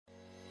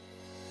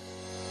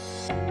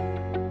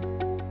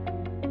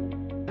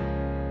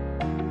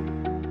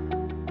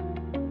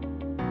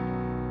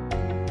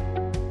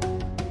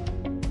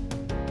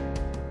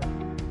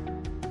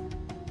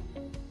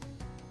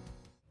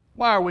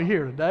Why are we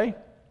here today?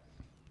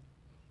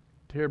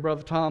 To hear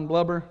Brother Tom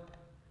blubber?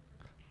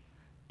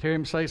 To hear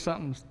him say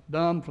something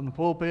dumb from the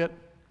pulpit?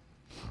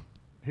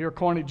 Hear a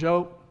corny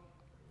joke?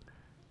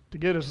 To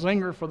get a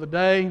zinger for the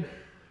day?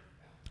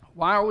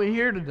 Why are we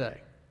here today?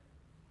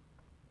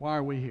 Why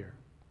are we here?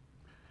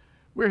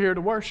 We're here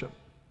to worship.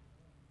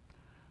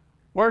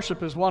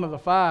 Worship is one of the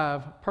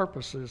 5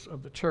 purposes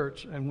of the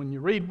church. And when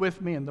you read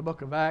with me in the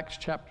book of Acts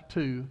chapter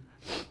 2,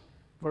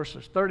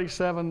 verses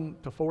 37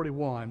 to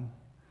 41,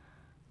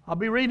 I'll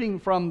be reading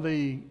from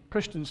the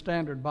Christian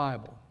Standard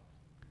Bible.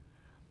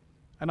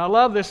 And I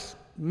love this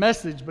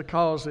message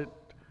because it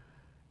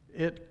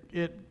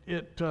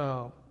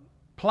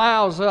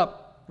plows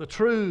up the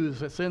truths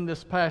that's in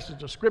this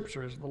passage of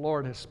Scripture as the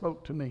Lord has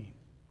spoke to me.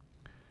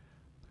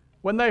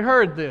 When they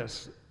heard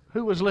this,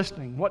 who was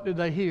listening? What did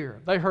they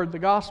hear? They heard the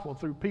gospel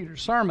through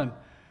Peter's sermon.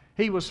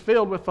 He was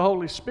filled with the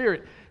Holy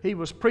Spirit. He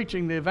was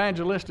preaching the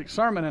evangelistic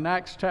sermon in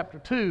Acts chapter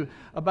 2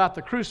 about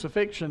the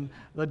crucifixion,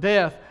 the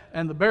death,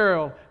 and the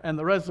burial, and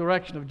the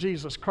resurrection of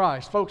Jesus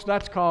Christ. Folks,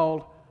 that's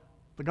called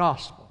the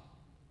gospel.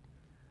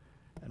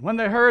 And when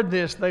they heard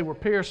this, they were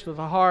pierced to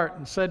the heart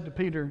and said to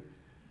Peter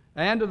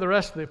and to the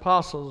rest of the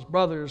apostles,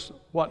 "Brothers,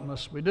 what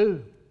must we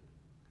do?"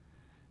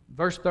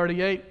 Verse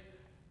 38,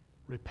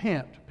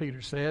 "Repent,"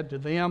 Peter said to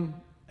them,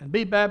 "and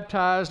be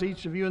baptized,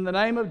 each of you, in the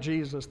name of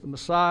Jesus, the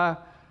Messiah.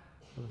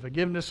 For the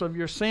forgiveness of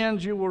your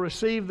sins, you will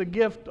receive the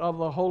gift of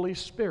the Holy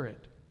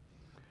Spirit.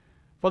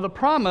 For the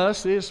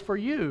promise is for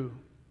you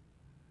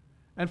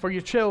and for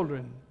your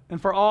children and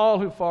for all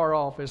who are far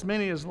off, as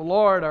many as the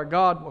Lord our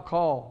God will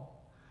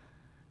call."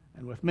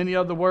 And with many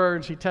other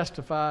words he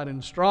testified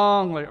and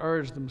strongly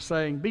urged them,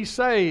 saying, "Be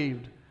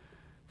saved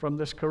from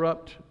this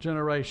corrupt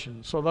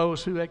generation." So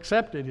those who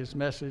accepted his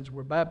message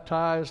were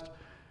baptized,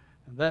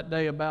 and that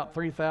day about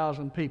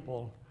 3,000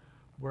 people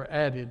were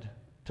added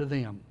to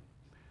them.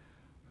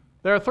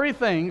 There are 3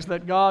 things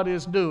that God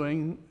is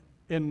doing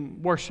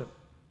in worship.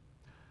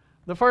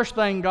 The first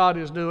thing God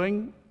is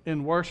doing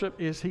in worship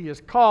is he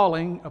is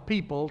calling a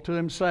people to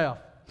himself.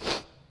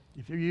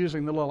 If you're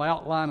using the little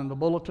outline in the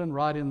bulletin,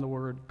 write in the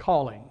word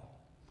calling.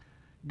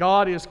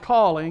 God is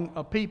calling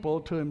a people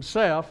to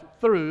himself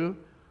through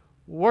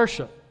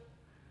worship.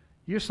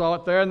 You saw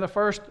it there in the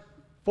first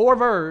 4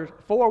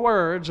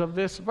 words of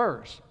this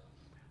verse.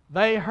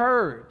 They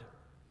heard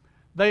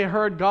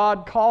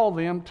God call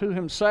them to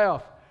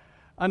himself.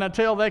 And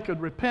until they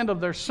could repent of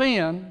their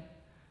sin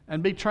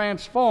and be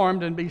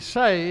transformed and be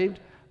saved,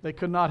 they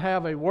could not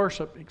have a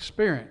worship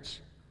experience.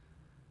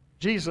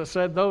 Jesus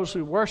said those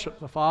who worship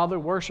the Father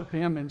worship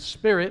him in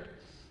spirit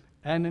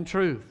and in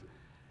truth.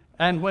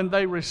 And when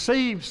they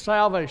received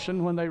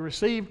salvation, when they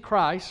received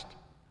Christ,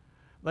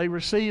 they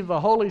received the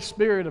Holy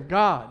Spirit of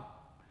God.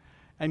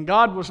 And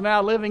God was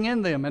now living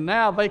in them, and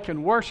now they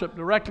can worship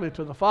directly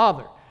to the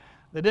Father.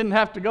 They didn't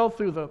have to go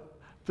through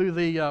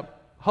the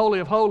Holy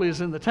of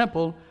Holies in the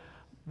temple.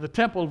 The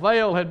temple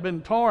veil had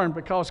been torn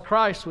because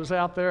Christ was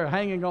out there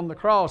hanging on the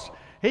cross.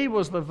 He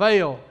was the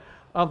veil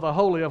of the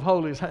Holy of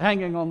Holies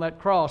hanging on that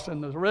cross,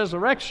 and the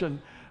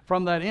resurrection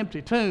from that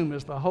empty tomb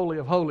is the Holy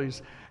of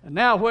Holies. And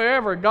now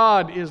wherever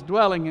God is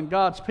dwelling in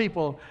God's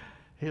people,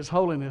 his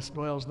holiness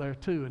dwells there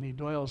too, and he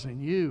dwells in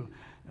you.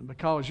 And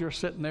because you're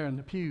sitting there in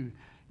the pew,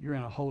 you're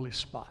in a holy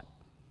spot.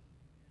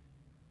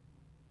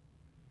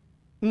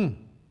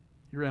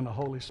 You're in a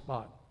holy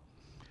spot.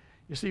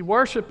 You see,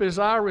 worship is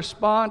our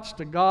response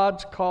to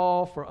God's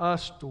call for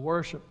us to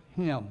worship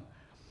him.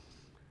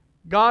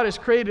 God has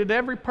created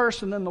every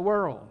person in the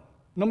world.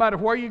 No matter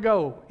where you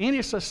go,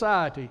 any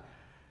society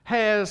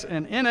has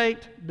an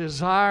innate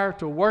desire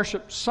to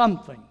worship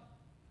something.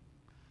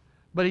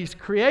 But he's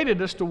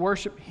created us to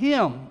worship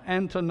him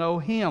and to know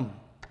him.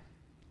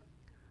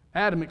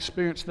 Adam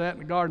experienced that in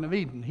the Garden of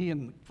Eden. He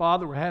and the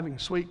Father were having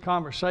sweet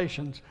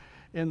conversations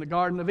in the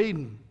Garden of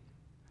Eden.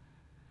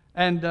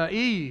 And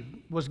Eve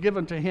was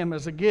given to him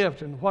as a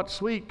gift, and what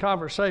sweet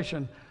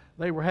conversation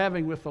they were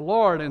having with the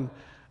Lord. And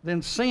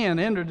then sin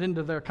entered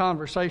into their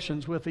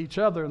conversations with each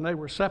other, and they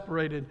were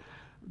separated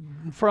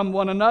from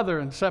one another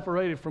and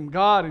separated from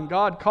God. And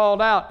God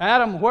called out,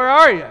 "Adam, where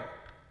are you?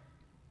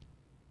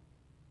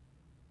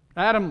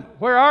 Adam,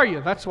 where are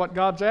you?" That's what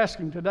God's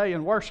asking today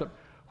in worship.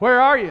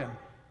 Where are you?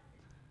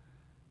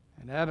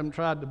 And Adam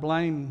tried to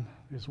blame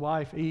his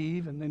wife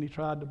Eve, and then he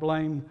tried to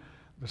blame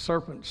the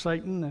serpent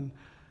Satan. And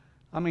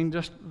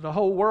just the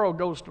whole world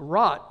goes to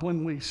rot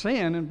when we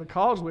sin, and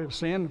because we have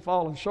sinned and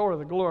fallen short of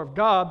the glory of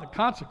God, the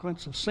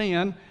consequence of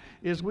sin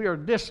is we are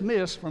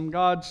dismissed from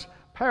God's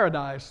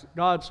paradise,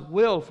 God's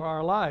will for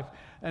our life,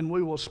 and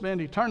we will spend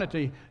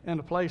eternity in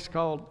a place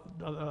called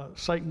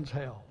Satan's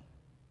hell.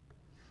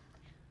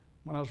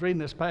 When I was reading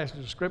this passage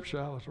of Scripture,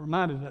 I was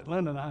reminded that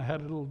Linda and I had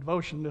a little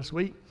devotion this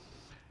week,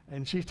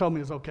 and she told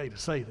me it's okay to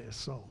say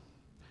this.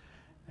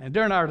 And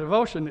during our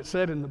devotion, it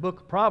said in the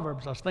book of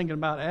Proverbs, I was thinking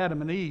about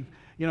Adam and Eve.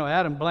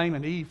 Adam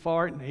blaming Eve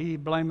for it, and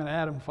Eve blaming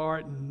Adam for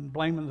it, and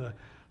blaming the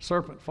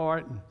serpent for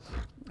it.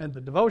 And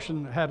the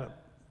devotion had a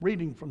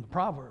reading from the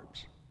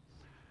Proverbs.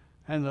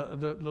 And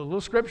the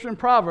little scripture in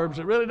Proverbs,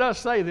 it really does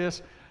say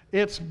this: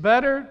 it's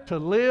better to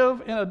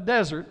live in a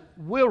desert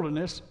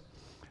wilderness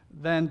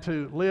than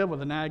to live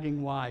with a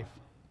nagging wife.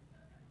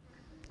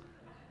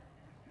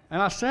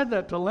 And I said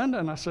that to Linda,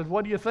 and I said,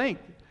 what do you think?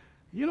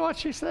 You know what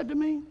she said to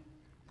me?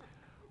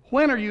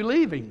 When are you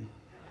leaving?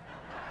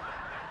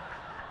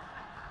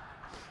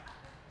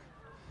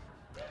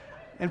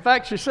 In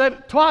fact, she said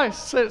it twice,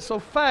 said it so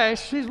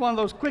fast. She's one of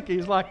those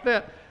quickies like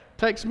that.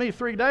 Takes me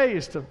 3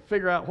 days to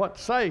figure out what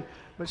to say,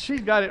 but she's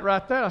got it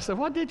right there. I said,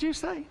 what did you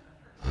say?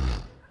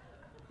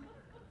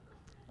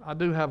 I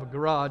do have a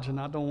garage, and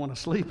I don't want to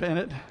sleep in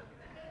it.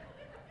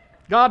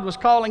 God was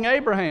calling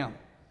Abraham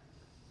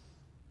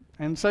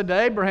and said to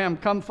Abraham,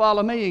 come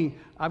follow me.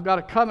 I've got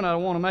a covenant I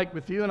want to make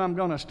with you, and I'm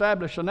going to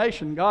establish a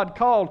nation. God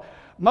called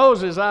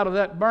Moses out of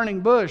that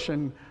burning bush,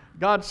 and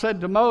God said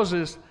to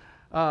Moses,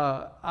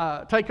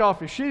 take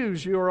off your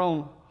shoes, you are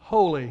on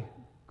holy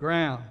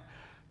ground.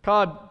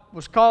 God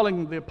was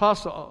calling the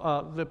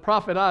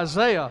prophet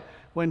Isaiah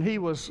when he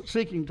was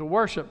seeking to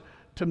worship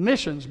to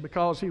missions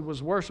because he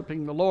was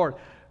worshiping the Lord.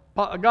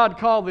 God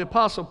called the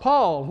apostle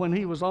Paul when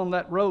he was on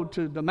that road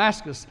to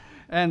Damascus,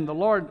 and the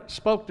Lord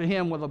spoke to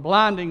him with a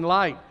blinding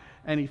light,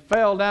 and he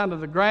fell down to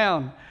the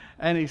ground,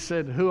 and he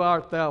said, who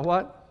art thou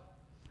what?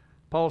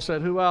 Paul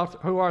said, who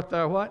art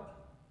thou what?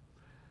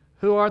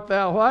 Who art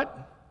thou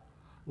what?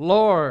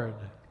 Lord.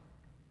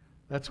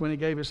 That's when he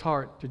gave his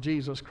heart to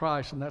Jesus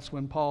Christ, and that's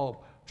when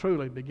Paul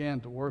truly began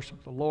to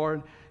worship the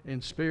Lord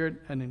in spirit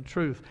and in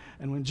truth.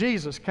 And when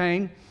Jesus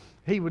came,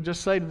 he would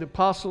just say to the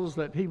apostles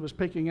that he was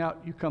picking out,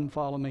 you come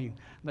follow me. And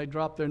they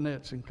dropped their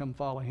nets and come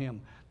follow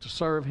him, to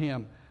serve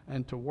him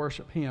and to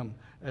worship him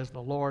as the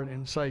Lord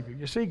and Savior.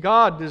 You see,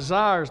 God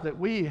desires that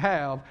we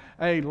have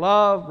a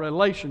love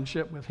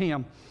relationship with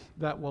him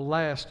that will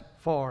last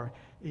for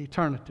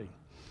eternity.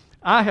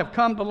 I have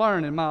come to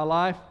learn in my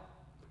life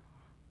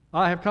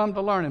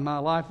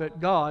that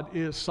God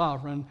is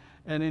sovereign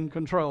and in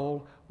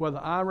control, whether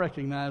I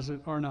recognize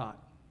it or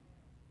not.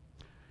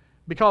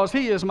 Because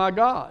he is my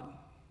God.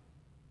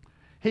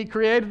 He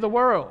created the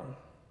world,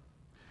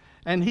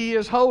 and he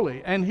is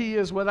holy, and he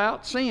is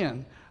without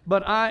sin.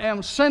 But I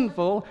am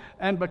sinful,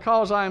 and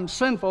because I am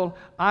sinful,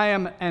 I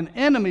am an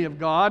enemy of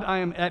God. I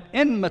am at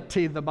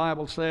enmity, the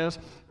Bible says,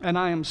 and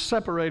I am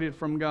separated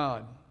from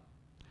God.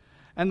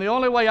 And the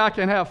only way I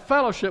can have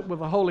fellowship with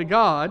the holy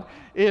God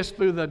is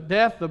through the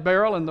death, the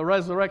burial, and the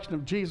resurrection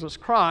of Jesus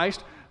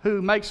Christ,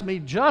 who makes me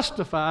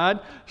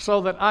justified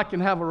so that I can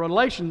have a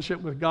relationship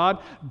with God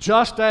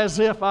just as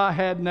if I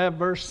had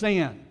never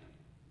sinned.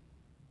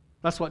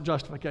 That's what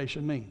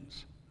justification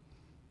means.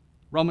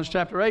 Romans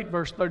chapter 8,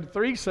 verse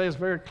 33 says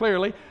very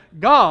clearly,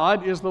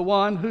 God is the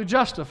one who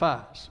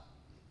justifies.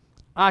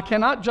 I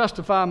cannot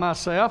justify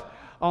myself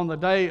on the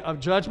day of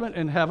judgment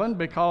in heaven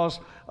because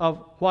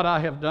of what I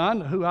have done,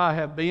 who I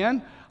have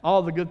been,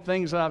 all the good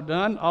things I've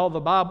done, all the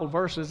Bible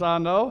verses I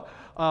know,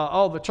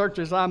 all the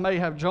churches I may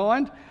have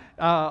joined,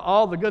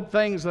 all the good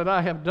things that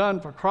I have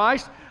done for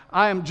Christ.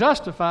 I am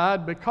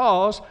justified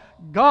because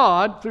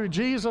God, through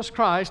Jesus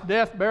Christ,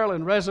 death, burial,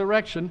 and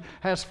resurrection,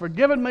 has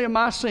forgiven me of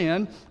my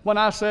sin when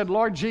I said,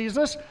 Lord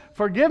Jesus,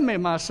 forgive me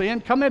of my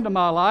sin, come into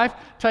my life,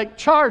 take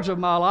charge of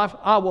my life,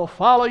 I will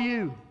follow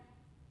you.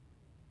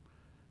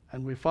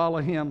 And we follow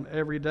him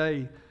every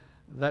day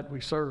that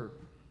we serve.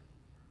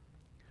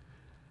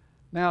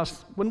 Now,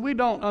 when we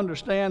don't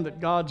understand that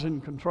God's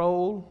in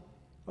control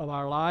of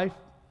our life,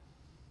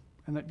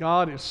 and that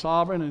God is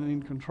sovereign and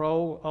in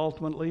control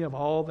ultimately of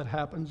all that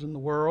happens in the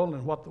world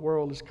and what the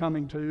world is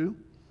coming to,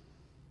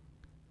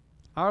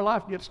 our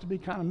life gets to be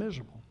kind of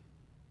miserable.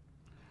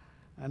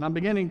 And I'm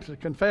beginning to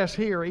confess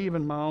here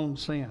even my own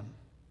sin.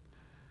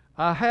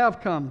 I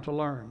have come to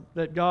learn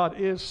that God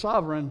is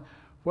sovereign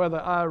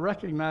whether I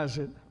recognize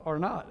it or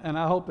not. And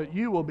I hope that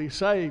you will be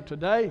saved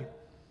today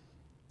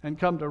and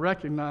come to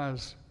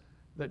recognize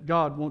that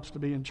God wants to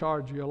be in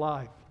charge of your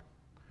life.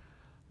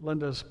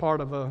 Linda's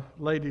part of a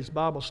ladies'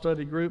 Bible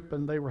study group,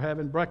 and they were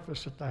having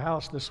breakfast at the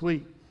house this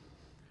week,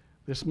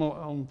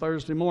 on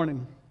Thursday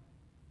morning.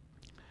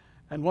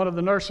 And one of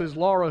the nurses,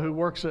 Laura, who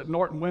works at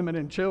Norton Women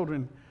and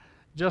Children,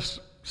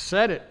 just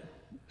said it.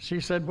 She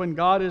said, when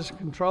God is in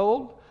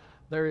control,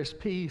 there is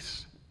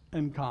peace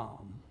and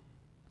calm.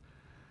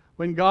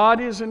 When God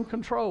is in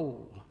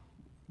control,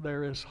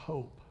 there is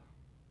hope.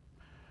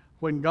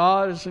 When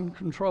God is in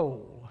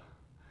control,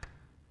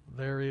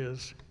 there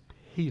is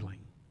healing.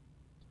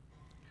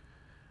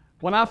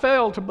 When I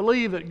fail to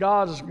believe that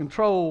God is in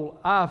control,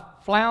 I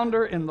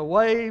flounder in the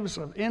waves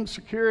of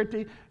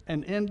insecurity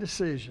and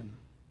indecision.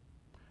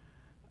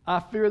 I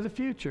fear the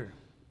future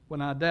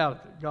when I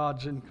doubt that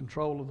God's in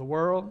control of the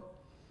world.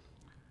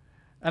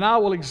 And I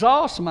will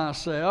exhaust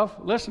myself,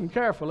 listen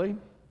carefully,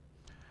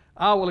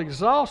 I will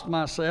exhaust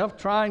myself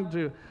trying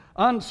to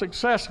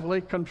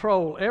unsuccessfully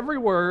control every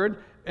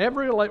word,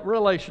 every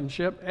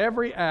relationship,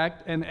 every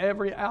act, and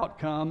every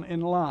outcome in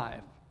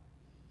life.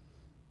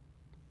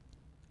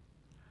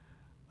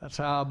 That's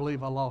how I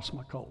believe I lost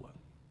my colon.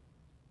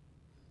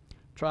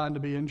 Trying to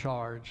be in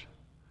charge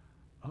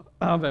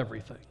of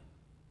everything.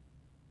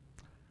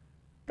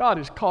 God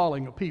is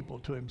calling a people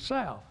to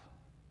himself,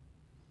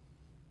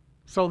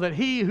 so that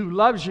he who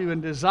loves you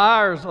and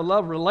desires a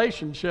love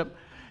relationship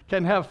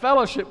can have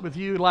fellowship with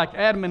you like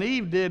Adam and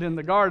Eve did in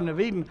the Garden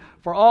of Eden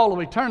for all of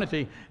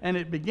eternity. And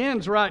it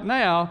begins right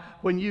now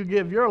when you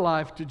give your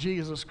life to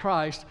Jesus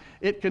Christ.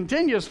 It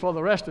continues for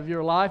the rest of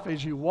your life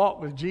as you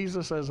walk with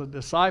Jesus as a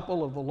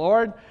disciple of the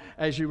Lord,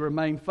 as you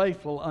remain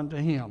faithful unto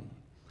him.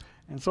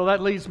 And so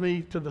that leads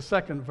me to the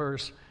second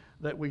verse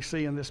that we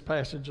see in this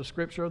passage of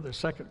Scripture, the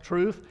second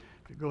truth.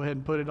 If you go ahead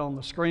and put it on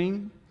the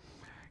screen.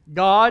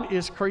 God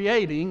is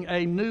creating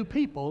a new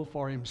people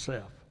for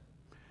himself.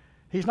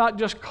 He's not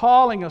just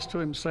calling us to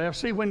himself.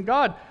 See, when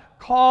God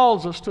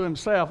calls us to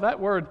himself, that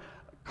word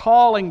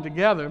calling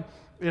together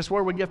is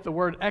where we get the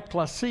word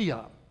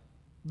ecclesia,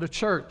 the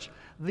church,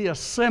 the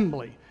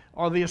assembly,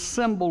 or the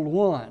assembled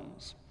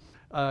ones.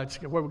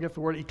 It's where we get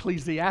the word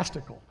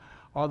ecclesiastical,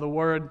 or the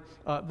word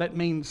that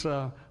means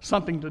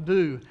something to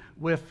do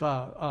with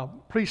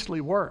priestly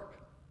work.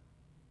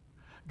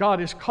 God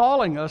is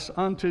calling us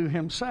unto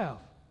himself.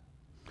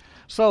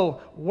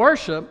 So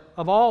worship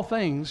of all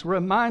things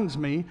reminds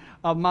me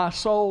of my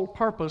sole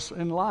purpose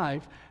in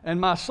life,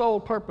 and my sole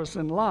purpose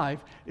in life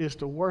is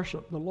to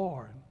worship the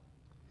Lord.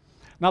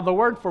 Now the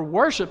word for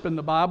worship in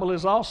the Bible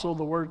is also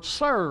the word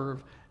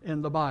serve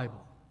in the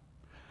Bible.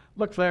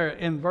 Look there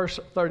in verse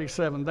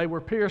 37. They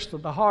were pierced to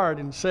the heart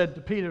and said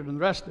to Peter and the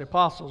rest of the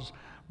apostles,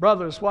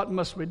 "Brothers, what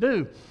must we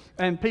do?"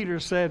 And Peter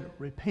said,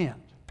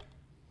 "Repent.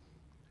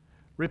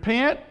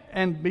 Repent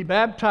and be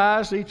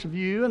baptized, each of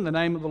you, in the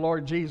name of the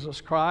Lord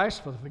Jesus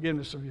Christ for the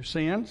forgiveness of your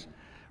sins."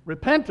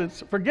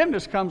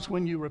 Forgiveness comes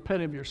when you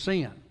repent of your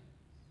sin.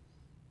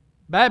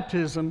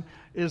 Baptism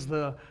is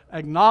the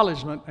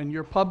acknowledgement and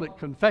your public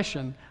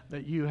confession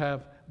that you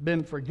have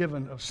been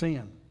forgiven of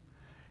sin.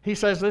 He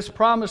says this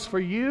promise for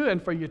you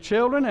and for your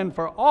children and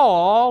for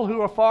all who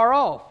are far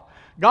off.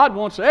 God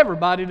wants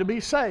everybody to be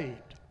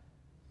saved.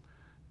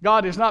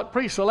 God has not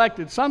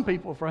pre-selected some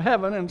people for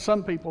heaven and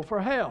some people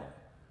for hell.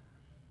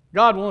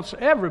 God wants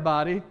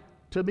everybody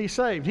to be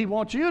saved. He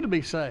wants you to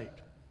be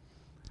saved.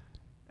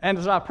 And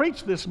as I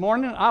preach this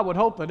morning, I would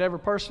hope that every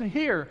person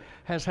here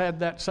has had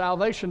that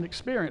salvation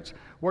experience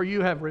where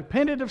you have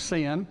repented of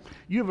sin,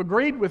 you've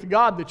agreed with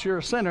God that you're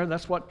a sinner,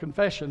 that's what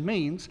confession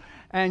means,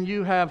 and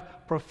you have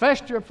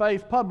professed your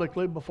faith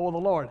publicly before the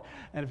Lord.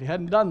 And if you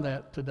hadn't done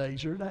that,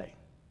 today's your day.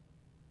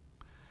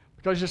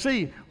 Because you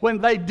see, when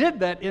they did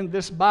that in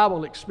this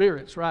Bible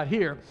experience right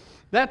here,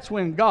 that's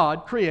when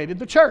God created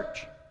the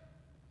church.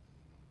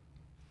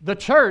 The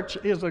church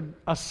is an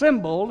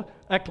assembled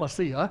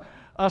ecclesia,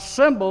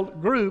 assembled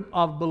group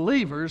of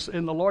believers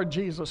in the Lord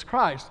Jesus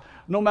Christ,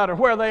 no matter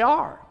where they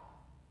are.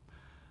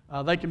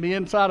 They can be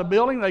inside a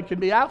building, they can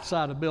be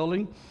outside a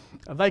building,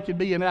 they could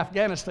be in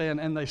Afghanistan,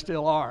 and they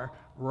still are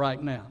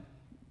right now.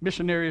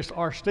 Missionaries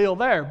are still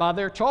there by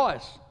their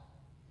choice.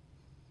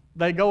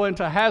 They go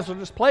into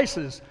hazardous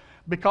places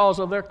because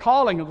of their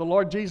calling of the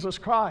Lord Jesus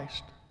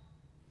Christ.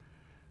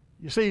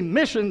 You see,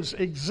 missions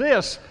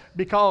exist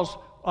because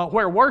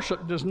where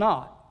worship does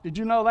not. Did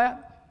you know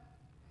that?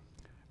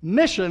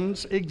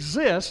 Missions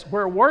exist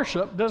where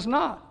worship does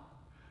not.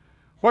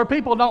 Where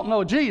people don't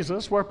know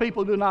Jesus, where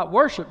people do not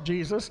worship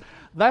Jesus,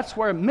 that's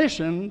where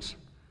missions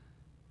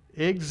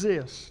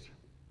exist.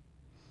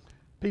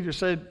 Peter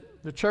said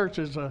the church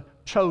is a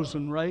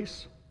chosen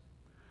race.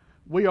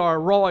 We are a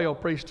royal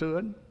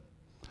priesthood.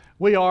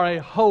 We are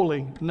a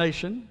holy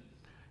nation.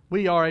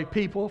 We are a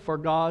people for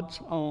God's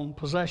own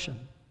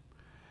possession,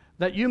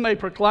 that you may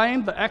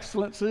proclaim the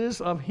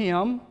excellencies of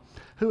him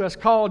who has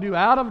called you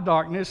out of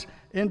darkness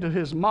into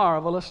his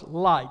marvelous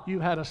light. You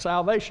had a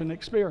salvation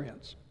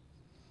experience.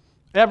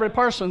 Every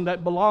person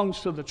that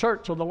belongs to the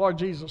church of the Lord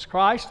Jesus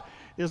Christ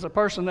is a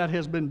person that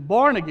has been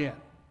born again.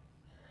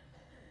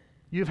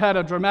 You've had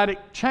a dramatic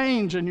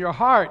change in your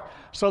heart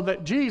so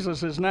that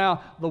Jesus is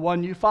now the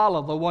one you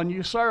follow, the one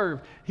you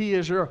serve. He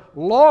is your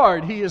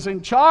Lord. He is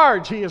in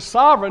charge. He is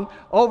sovereign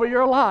over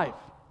your life.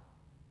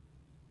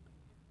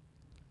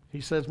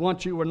 He says,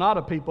 once you were not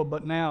a people,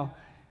 but now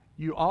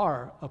you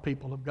are a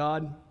people of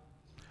God.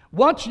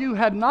 Once you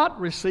had not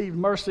received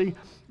mercy,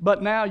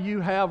 but now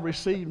you have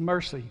received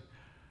mercy.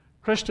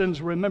 Christians,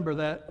 remember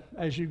that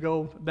as you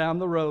go down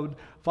the road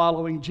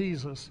following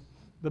Jesus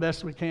the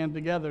best we can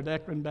together at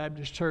Ekron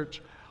Baptist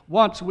Church.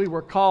 Once we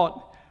were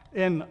caught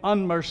in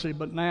unmercy,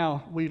 but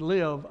now we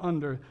live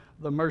under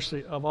the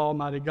mercy of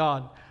Almighty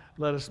God.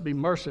 Let us be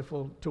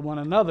merciful to one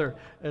another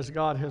as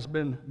God has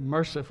been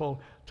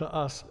merciful to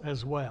us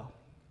as well.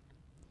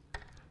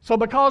 So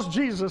because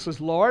Jesus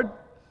is Lord,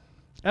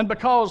 and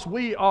because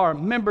we are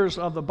members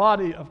of the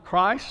body of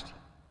Christ,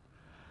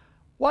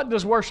 what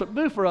does worship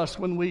do for us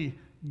when we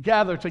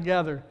gather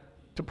together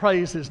to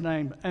praise his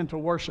name and to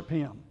worship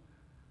him?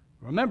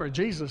 Remember,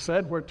 Jesus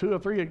said, where two or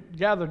three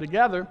gather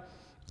together,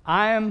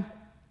 I am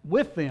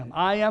with them.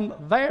 I am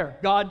there.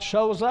 God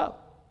shows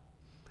up.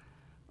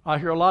 I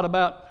hear a lot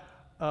about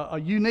a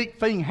unique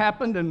thing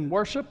happened in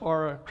worship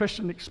or a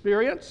Christian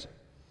experience.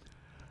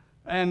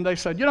 And they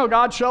said,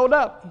 God showed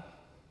up.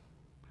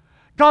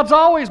 God's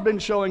always been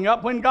showing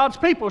up when God's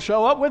people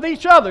show up with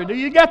each other. Do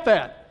you get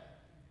that?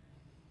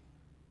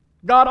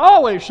 God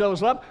always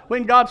shows up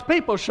when God's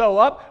people show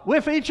up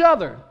with each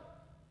other.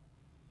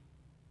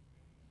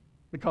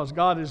 Because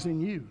God is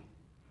in you,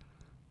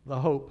 the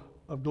hope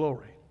of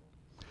glory.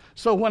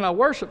 So when I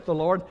worship the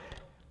Lord,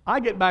 I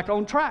get back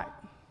on track.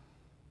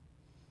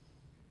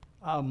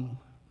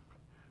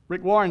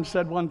 Rick Warren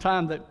said one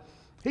time that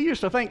he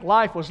used to think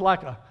life was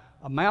like a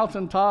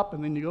mountaintop,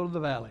 and then you go to the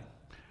valley.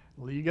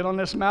 Well, you get on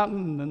this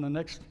mountain, and then the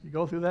next, you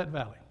go through that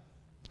valley.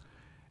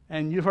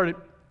 And you've heard it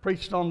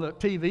preached on the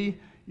TV.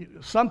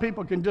 Some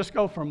people can just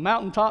go from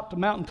mountaintop to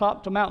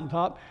mountaintop to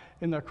mountaintop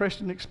in their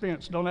Christian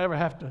experience. Don't ever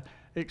have to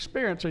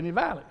experience any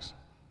valleys.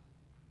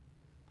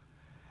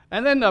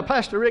 And then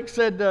Pastor Rick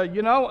said,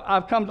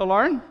 I've come to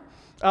learn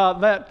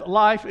that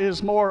life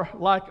is more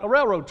like a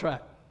railroad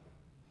track.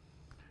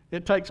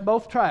 It takes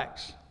both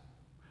tracks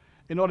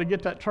in order to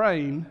get that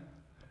train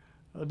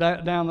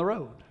down the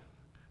road.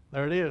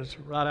 There it is,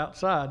 right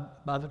outside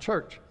by the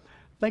church.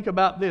 Think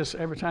about this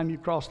every time you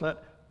cross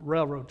that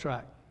railroad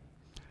track.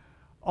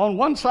 On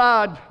one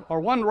side or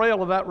one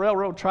rail of that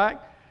railroad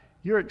track,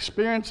 you're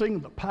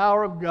experiencing the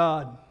power of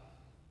God.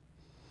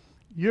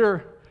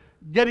 You're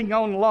getting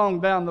on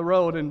along down the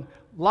road, and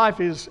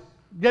life is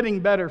getting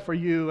better for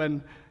you,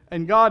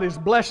 and God is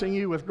blessing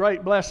you with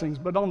great blessings.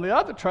 But on the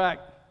other track,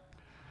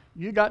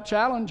 you got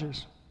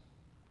challenges.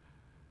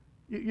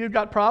 You've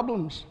got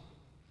problems.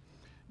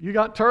 You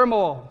got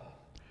turmoil.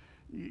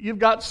 You've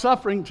got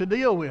suffering to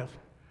deal with.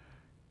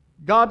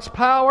 God's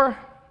power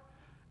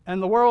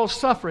and the world's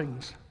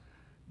sufferings.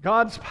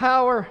 God's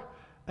power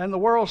and the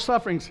world's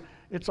sufferings.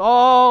 It's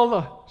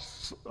all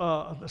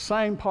the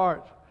same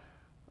part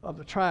of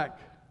the track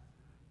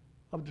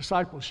of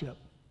discipleship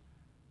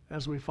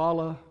as we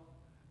follow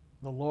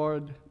the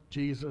Lord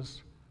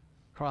Jesus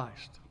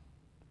Christ.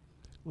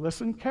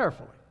 Listen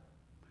carefully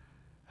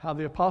how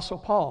the Apostle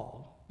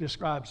Paul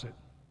describes it.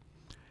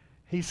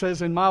 He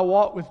says, in my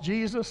walk with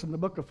Jesus, in the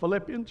book of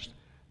Philippians,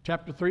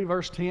 chapter 3,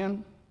 verse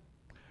 10,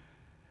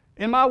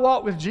 in my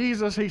walk with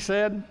Jesus, he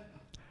said,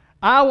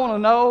 I want to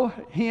know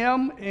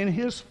him in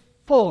his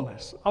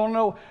fullness. I want to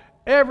know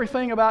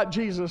everything about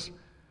Jesus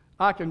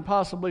I can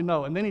possibly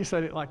know. And then he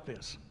said it like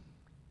this.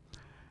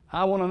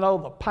 I want to know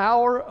the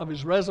power of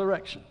his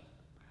resurrection.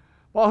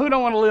 Well, who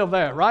don't want to live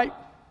there, right?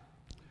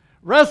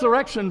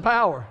 Resurrection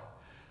power.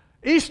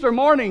 Easter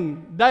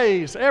morning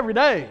days every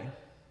day.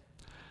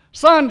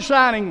 Sun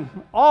shining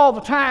all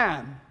the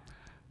time.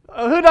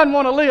 Who doesn't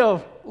want to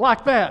live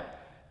like that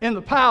in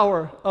the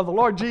power of the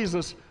Lord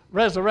Jesus'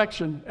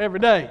 resurrection every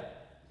day?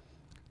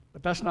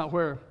 But that's not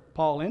where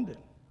Paul ended.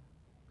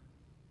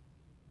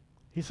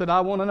 He said, I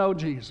want to know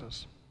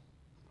Jesus.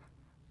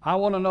 I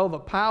want to know the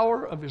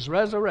power of his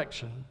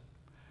resurrection.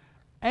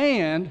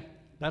 And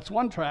that's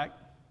one track.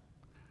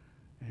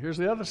 And here's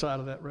the other side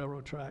of that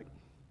railroad track.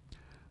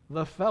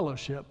 The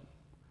fellowship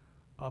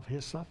of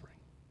his suffering.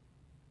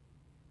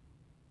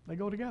 They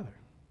go together.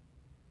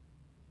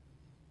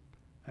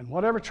 And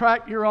whatever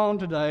track you're on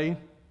today,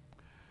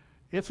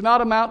 it's not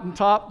a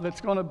mountaintop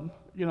that's going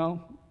to,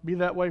 be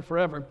that way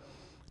forever.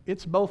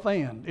 It's both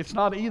and. It's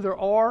not either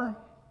or.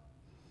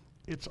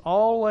 It's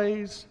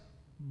always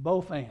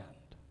both and.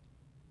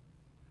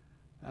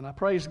 And I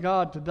praise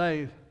God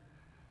today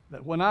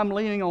that when I'm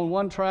leaning on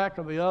one track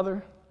or the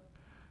other,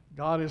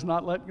 God has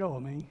not let go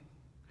of me.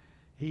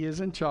 He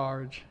is in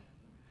charge,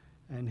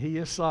 and he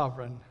is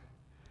sovereign,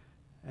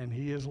 and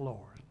he is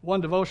Lord. One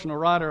devotional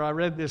writer I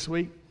read this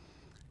week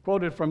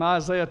quoted from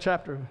Isaiah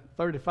chapter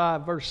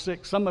 35, verse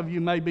 6. Some of you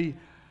may be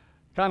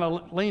kind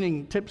of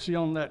leaning tipsy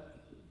on that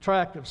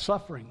track of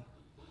suffering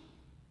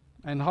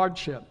and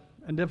hardship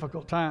and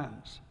difficult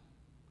times.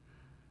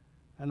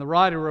 And the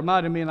writer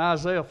reminded me in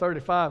Isaiah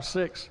 35,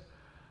 6,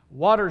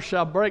 waters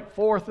shall break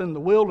forth in the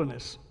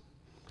wilderness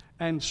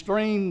and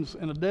streams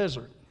in a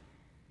desert.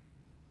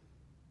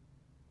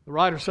 The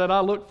writer said, I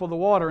look for the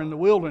water in the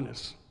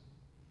wilderness,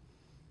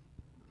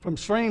 from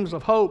streams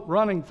of hope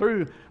running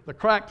through the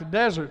cracked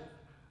desert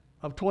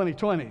of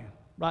 2020,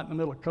 right in the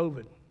middle of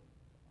COVID.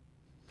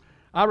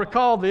 I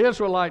recall the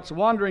Israelites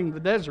wandering the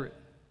desert.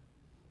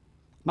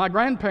 My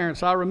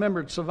grandparents, I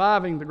remembered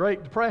surviving the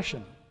Great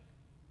Depression.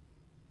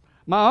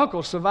 My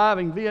uncle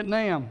surviving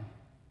Vietnam.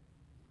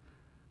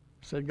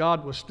 Said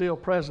God was still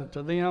present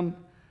to them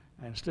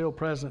and still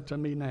present to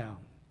me now.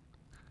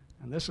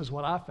 And this is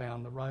what I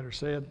found, the writer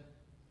said.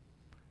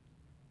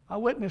 I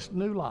witnessed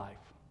new life.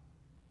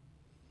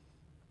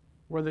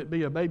 Whether it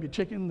be a baby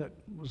chicken that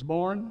was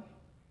born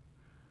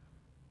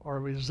or a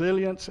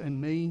resilience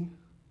in me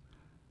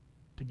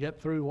to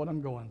get through what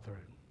I'm going through.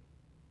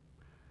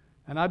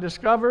 And I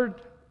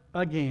discovered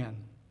again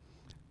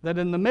that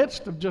in the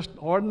midst of just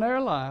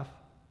ordinary life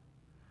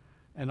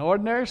and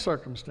ordinary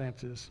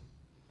circumstances,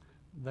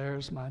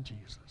 there's my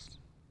Jesus.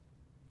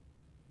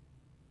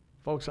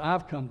 Folks,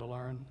 I've come to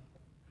learn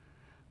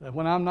that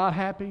when I'm not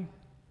happy,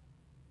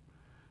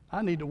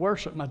 I need to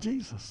worship my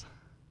Jesus.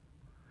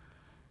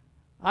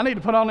 I need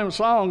to put on them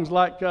songs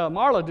like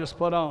Marla just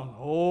put on.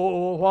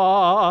 Oh,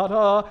 what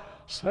a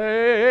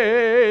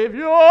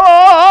Savior!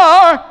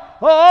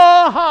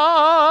 Oh,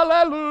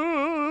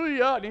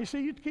 hallelujah! And you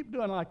see, you keep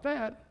doing like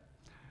that,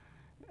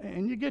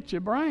 and you get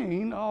your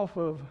brain off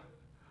of,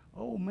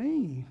 oh,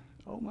 me,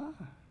 oh, my.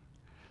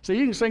 So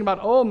you can sing about,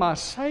 oh, my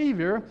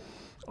Savior,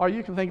 or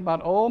you can think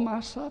about, oh, my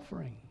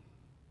suffering.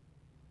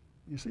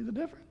 You see the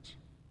difference?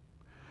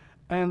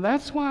 And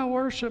that's why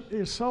worship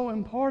is so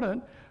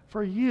important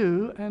for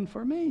you and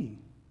for me.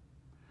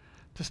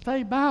 To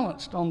stay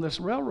balanced on this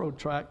railroad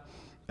track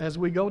as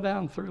we go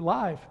down through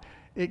life,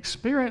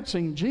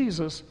 experiencing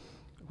Jesus,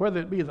 whether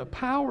it be the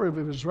power of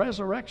his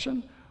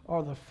resurrection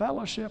or the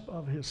fellowship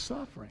of his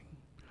suffering.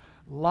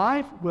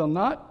 Life will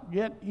not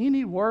get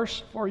any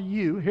worse for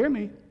you. Hear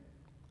me.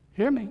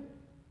 Hear me.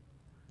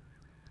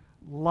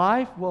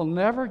 Life will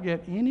never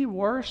get any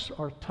worse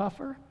or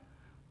tougher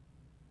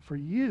for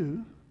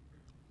you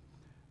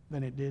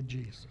than it did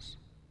Jesus.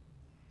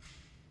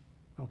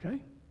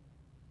 Okay?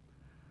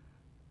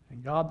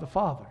 And God the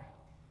Father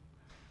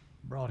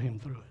brought him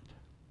through it.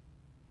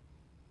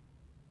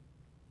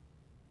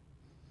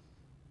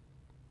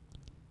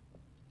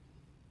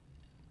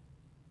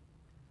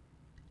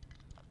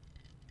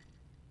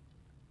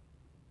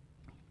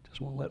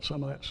 Just want to let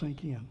some of that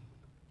sink in.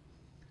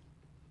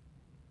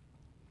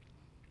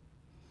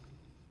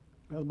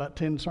 Well, about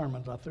 10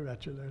 sermons I threw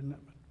at you there in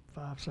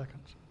 5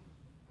 seconds.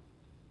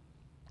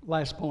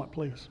 Last point,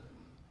 please.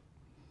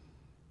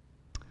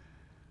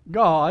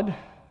 God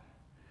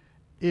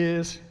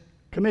is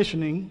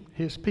commissioning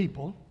his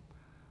people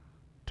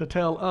to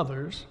tell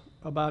others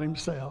about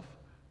himself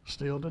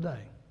still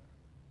today.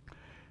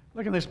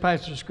 Look at this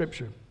passage of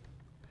Scripture.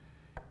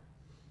 The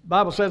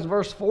Bible says in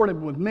verse 40,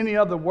 with many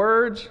other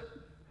words,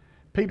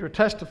 Peter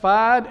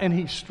testified, and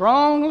he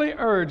strongly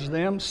urged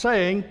them,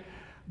 saying,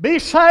 be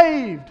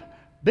saved,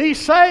 be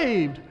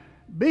saved,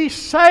 be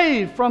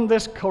saved from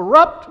this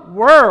corrupt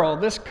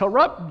world, this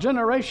corrupt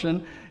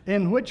generation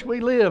in which we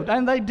lived.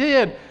 And they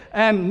did.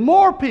 And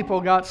more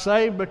people got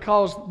saved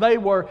because they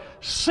were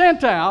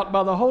sent out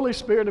by the Holy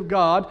Spirit of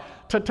God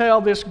to tell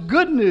this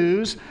good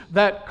news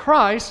that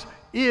Christ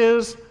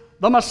is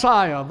the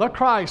Messiah, the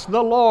Christ,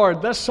 the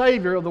Lord, the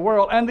Savior of the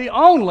world, and the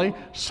only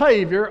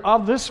Savior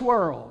of this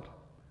world.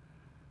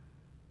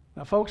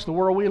 Now, folks, the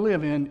world we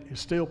live in is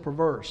still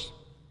perverse.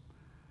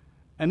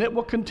 And it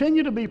will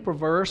continue to be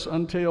perverse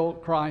until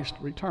Christ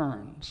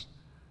returns.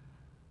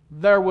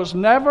 There was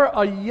never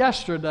a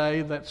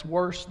yesterday that's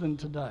worse than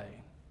today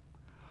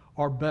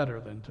or better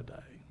than today.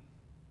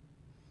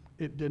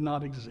 It did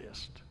not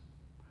exist.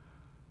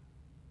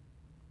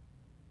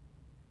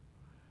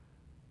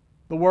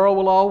 The world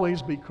will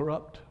always be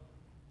corrupt.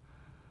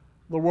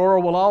 The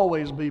world will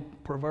always be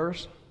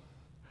perverse.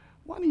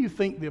 Why do you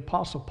think the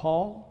Apostle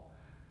Paul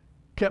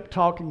kept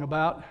talking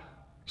about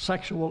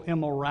sexual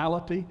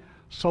immorality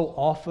so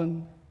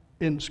often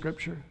in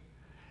Scripture?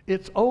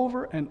 It's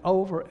over and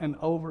over and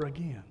over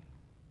again.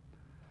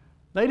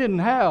 They didn't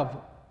have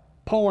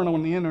porn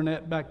on the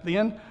internet back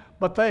then,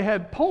 but they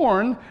had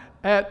porn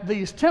at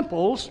these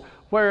temples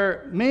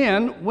where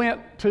men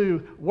went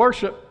to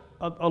worship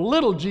a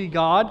little g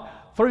god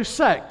through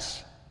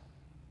sex.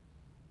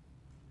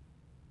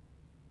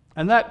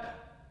 And that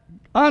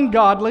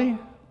ungodly,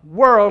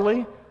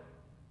 worldly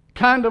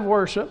kind of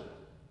worship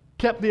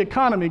kept the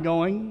economy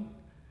going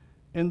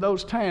in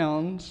those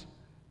towns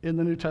in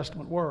the New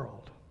Testament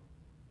world.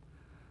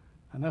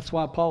 And that's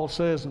why Paul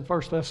says in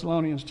 1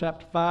 Thessalonians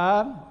chapter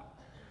 5,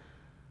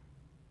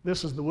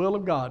 this is the will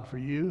of God for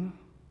you.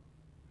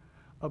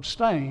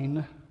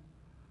 Abstain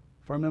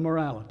from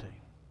immorality.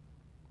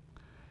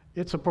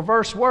 It's a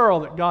perverse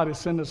world that God has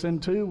sent us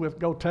into with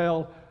go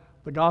tell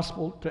the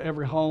gospel to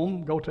every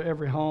home, go to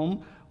every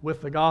home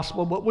with the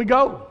gospel, but we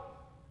go.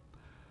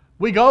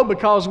 We go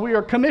because we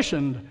are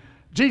commissioned.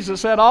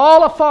 Jesus said,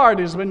 all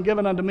authority has been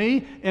given unto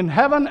me in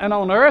heaven and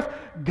on earth.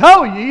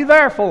 Go ye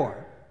therefore.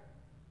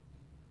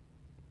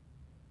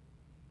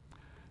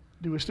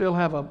 Do we still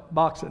have a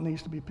box that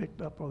needs to be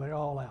picked up, or are they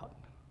all out?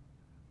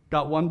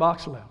 Got one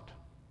box left.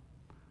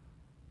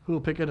 Who will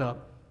pick it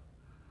up?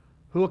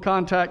 Who will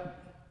contact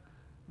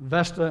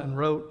Vesta and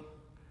Rote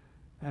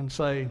and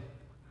say,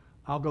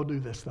 I'll go do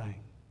this thing?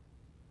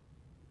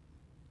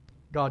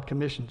 God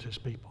commissions his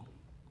people.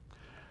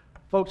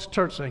 Folks,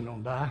 church ain't going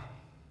to die.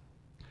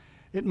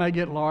 It may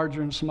get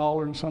larger and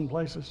smaller in some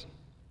places.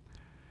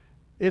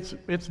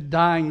 It's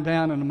dying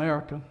down in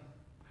America.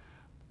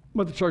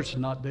 But the church is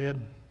not dead.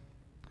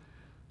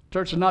 The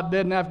church is not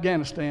dead in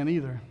Afghanistan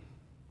either.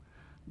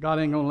 God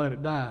ain't going to let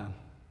it die.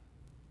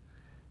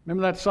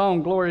 Remember that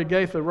song Gloria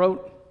Gaither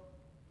wrote?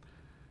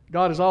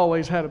 God has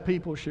always had a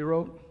people, she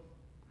wrote.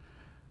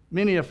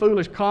 Many a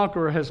foolish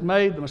conqueror has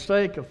made the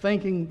mistake of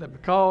thinking that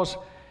because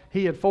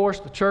he had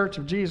forced the church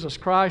of Jesus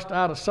Christ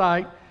out of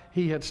sight,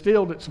 he had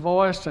stilled its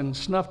voice and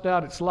snuffed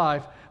out its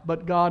life,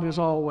 but God has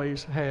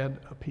always had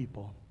a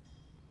people.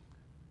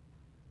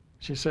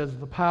 She says,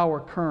 the power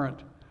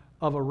current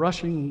of a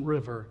rushing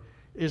river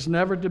is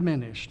never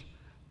diminished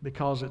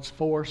because it's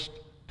forced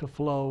to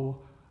flow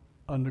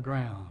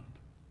underground.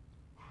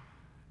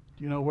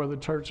 Do you know where the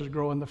church is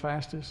growing the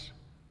fastest?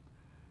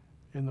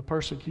 In the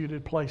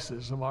persecuted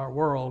places of our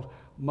world,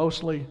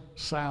 mostly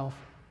south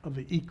of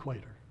the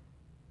equator.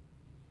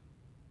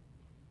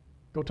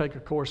 Go take a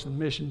course in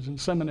missions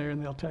and seminary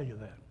and they'll tell you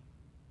that.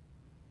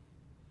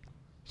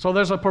 So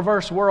there's a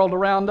perverse world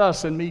around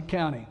us in Meade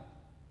County.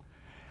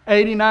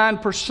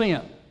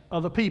 89%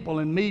 of the people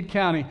in Meade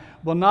County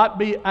will not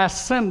be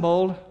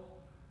assembled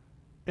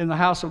in the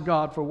house of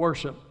God for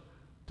worship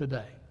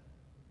today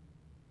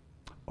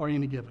or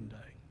any given day.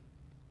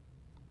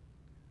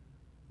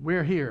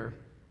 We're here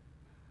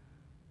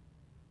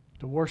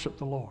to worship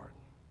the Lord.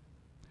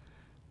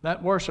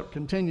 That worship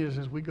continues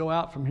as we go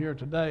out from here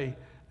today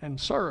and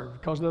serve,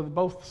 because they're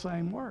both the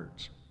same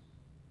words.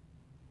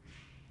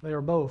 They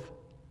are both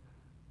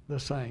the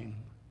same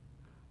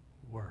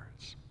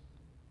words.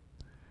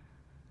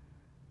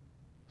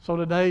 So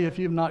today, if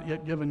you've not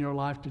yet given your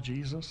life to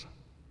Jesus,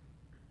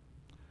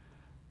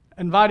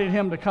 invited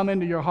Him to come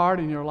into your heart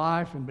and your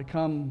life and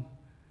become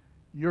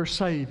your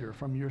Savior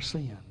from your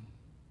sin,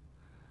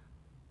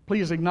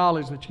 please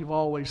acknowledge that you've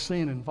always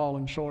sinned and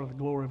fallen short of the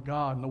glory of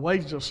God. And the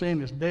wages of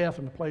sin is death,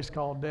 and a place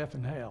called death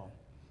and hell.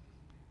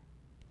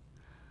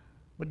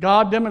 But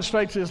God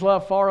demonstrates His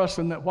love for us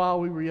in that while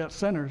we were yet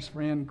sinners,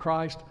 friend,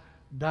 Christ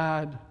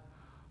died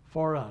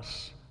for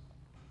us.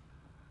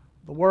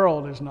 The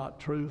world is not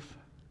truth.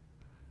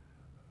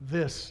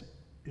 This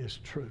is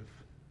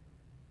truth.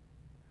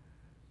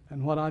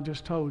 And what I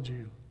just told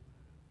you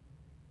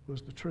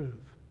was the truth.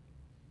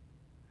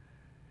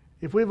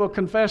 If we will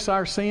confess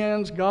our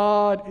sins,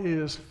 God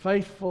is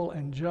faithful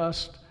and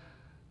just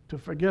to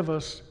forgive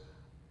us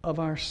of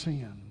our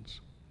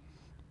sins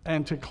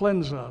and to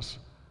cleanse us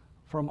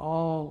from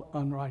all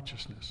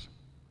unrighteousness.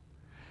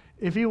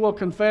 If you will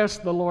confess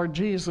the Lord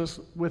Jesus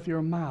with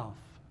your mouth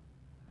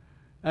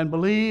and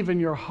believe in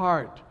your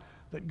heart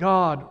that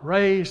God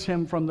raised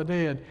Him from the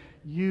dead,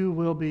 you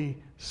will be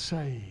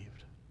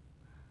saved.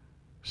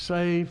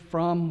 Saved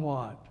from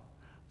what?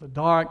 The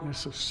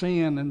darkness of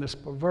sin and this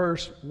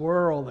perverse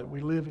world that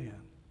we live in.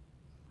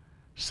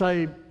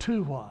 Saved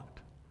to what?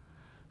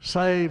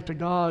 Saved to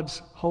God's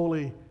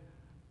holy,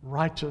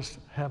 righteous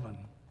heaven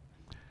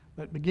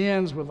that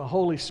begins with the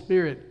Holy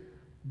Spirit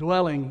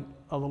dwelling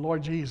of the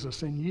Lord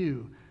Jesus in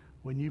you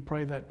when you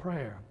pray that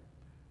prayer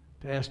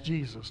to ask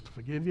Jesus to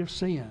forgive your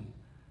sin and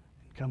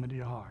come into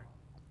your heart.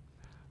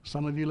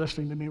 Some of you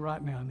listening to me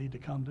right now need to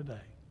come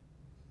today,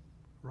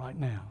 right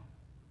now,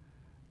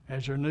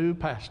 as your new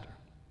pastor,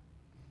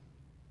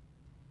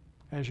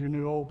 as your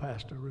new old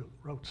pastor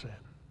wrote said.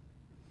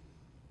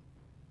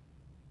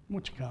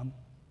 Won't you come?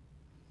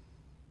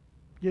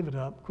 Give it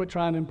up. Quit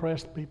trying to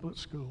impress the people at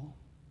school.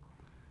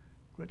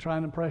 Quit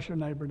trying to impress your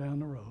neighbor down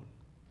the road.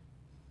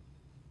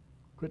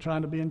 Quit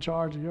trying to be in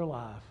charge of your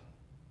life.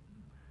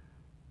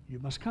 You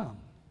must come.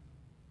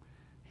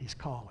 He's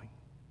calling.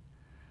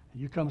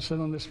 You come sit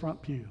on this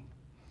front pew.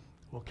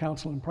 We'll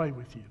counsel and pray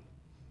with you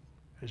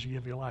as you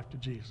give your life to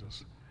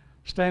Jesus.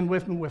 Stand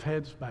with me with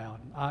heads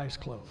bowed and eyes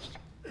closed.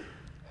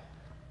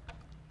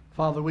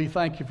 Father, we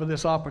thank you for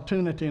this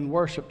opportunity in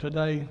worship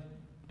today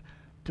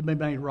to be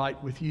made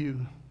right with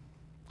you.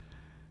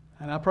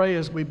 And I pray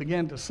as we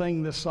begin to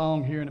sing this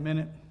song here in a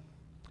minute,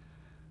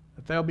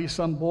 that there'll be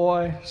some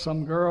boy,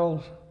 some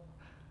girl,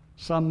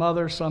 some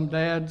mother, some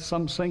dad,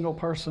 some single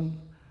person,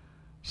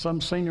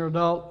 some senior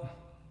adult,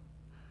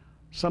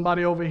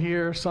 somebody over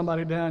here,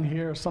 somebody down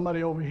here,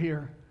 somebody over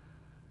here,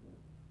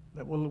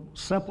 that will,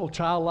 simple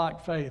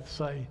childlike faith,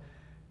 say,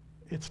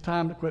 it's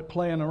time to quit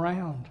playing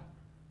around.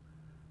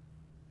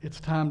 It's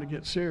time to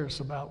get serious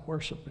about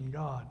worshiping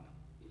God.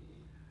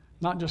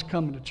 Not just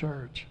coming to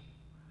church,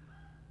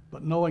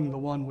 but knowing the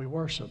one we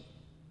worship,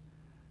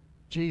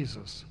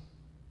 Jesus.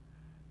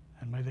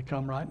 And may they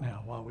come right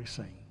now while we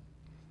sing.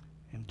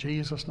 In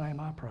Jesus' name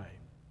I pray.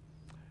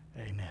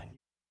 Amen.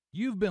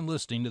 You've been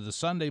listening to the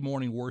Sunday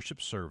morning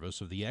worship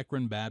service of the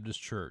Ekron Baptist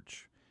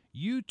Church.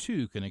 You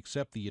too can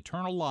accept the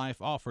eternal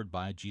life offered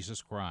by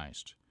Jesus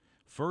Christ.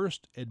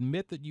 First,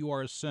 admit that you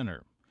are a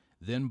sinner.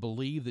 Then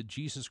believe that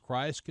Jesus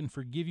Christ can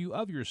forgive you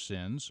of your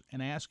sins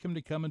and ask Him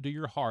to come into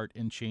your heart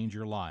and change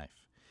your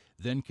life.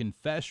 Then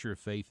confess your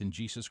faith in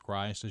Jesus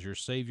Christ as your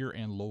Savior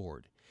and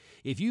Lord.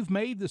 If you've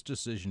made this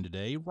decision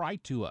today,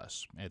 write to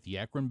us at the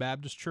Ekron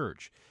Baptist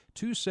Church,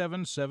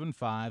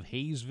 2775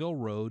 Hayesville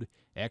Road,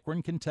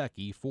 Ekron,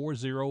 Kentucky,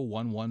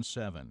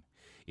 40117.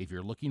 If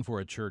you're looking for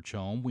a church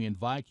home, we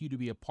invite you to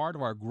be a part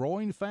of our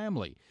growing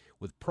family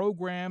with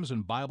programs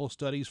and Bible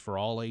studies for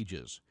all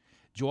ages.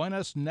 Join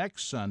us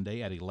next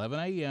Sunday at 11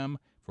 a.m.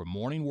 for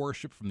morning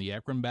worship from the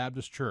Ekron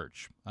Baptist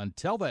Church.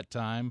 Until that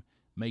time,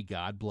 may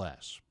God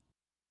bless.